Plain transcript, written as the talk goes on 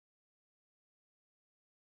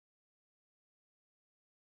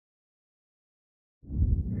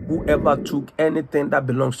whoever took anything that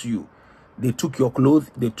belongs to you. They took your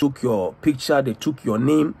clothes, they took your picture, they took your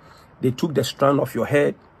name, they took the strand of your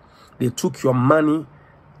head, they took your money,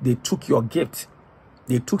 they took your gift,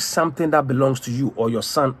 they took something that belongs to you or your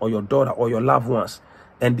son or your daughter or your loved ones,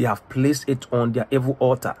 and they have placed it on their evil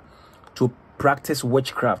altar to practice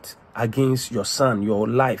witchcraft against your son, your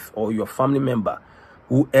life, or your family member.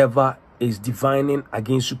 Whoever is divining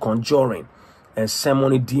against you, conjuring and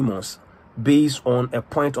summoning demons based on a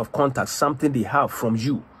point of contact, something they have from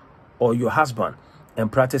you or your husband,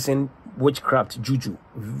 and practicing witchcraft, juju,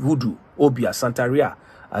 voodoo, obia, santeria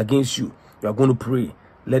against you, you are going to pray.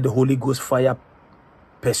 Let the Holy Ghost fire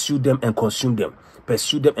pursue them and consume them.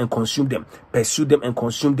 Pursue them and consume them. Pursue them and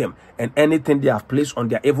consume them. And anything they have placed on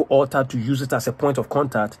their evil altar to use it as a point of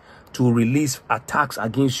contact to release attacks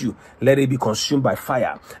against you, let it be consumed by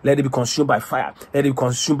fire. Let it be consumed by fire. Let it be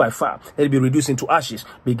consumed by fire. Let it be reduced into ashes.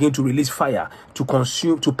 Begin to release fire to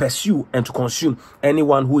consume, to pursue and to consume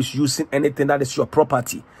anyone who is using anything that is your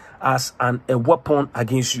property as a weapon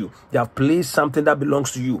against you. They have placed something that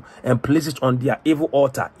belongs to you and placed it on their evil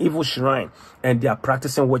altar, evil shrine, and they are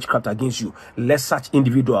practicing witchcraft against you. Let such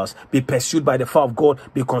individuals be pursued by the fire of God,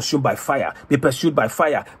 be consumed by fire, be pursued by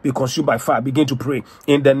fire, be consumed by fire. Begin to pray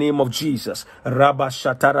in the name of Jesus. Rabba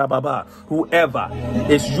Shatara Baba. Whoever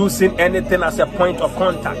is using anything as a point of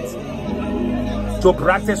contact to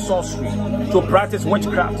practice sorcery, to practice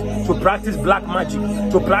witchcraft, to practice black magic,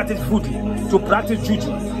 to practice voodoo, to practice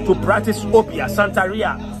juju, to practice obia,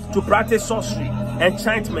 santeria, to practice sorcery,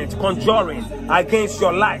 enchantment, conjuring against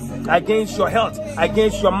your life, against your health,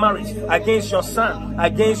 against your marriage, against your son,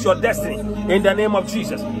 against your destiny. In the name of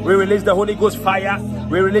Jesus, we release the Holy Ghost fire.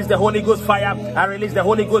 We release the Holy Ghost fire. I release the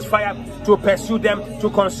Holy Ghost fire to pursue them, to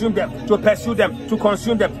consume them, to pursue them, to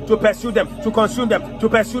consume them, to pursue them, to consume them, to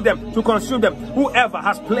pursue them, to consume them. Whoever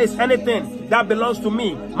has placed anything that belongs to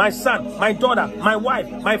me, my son, my daughter, my wife,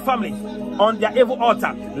 my family, on their evil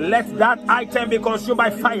altar, let that item be consumed by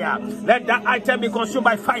fire. Let that item be consumed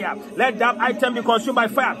by fire. Let that item be consumed by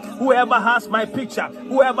fire. Whoever has my picture,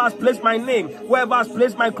 whoever has placed my name, whoever has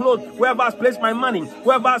placed my clothes, whoever has placed my money,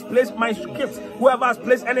 whoever has placed my gifts, whoever has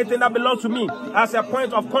placed anything that belongs to me as a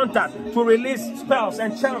point of contact to release spells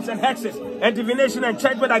and charms and hexes and divination and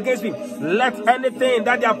enchantment against me, let anything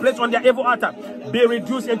that they have placed on their evil altar be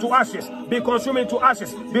reduced into ashes, be consumed into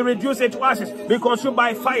ashes, be reduced into ashes, be consumed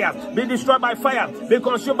by fire, be destroyed by fire, be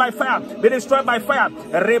consumed by fire, be destroyed by fire.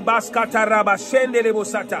 Rebaskata rabashende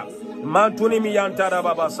rebosata. Mantuni miyanta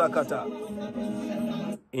rababasakata.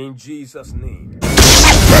 In Jesus' name.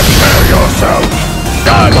 Prepare yourself!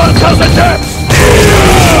 God will kill the depths!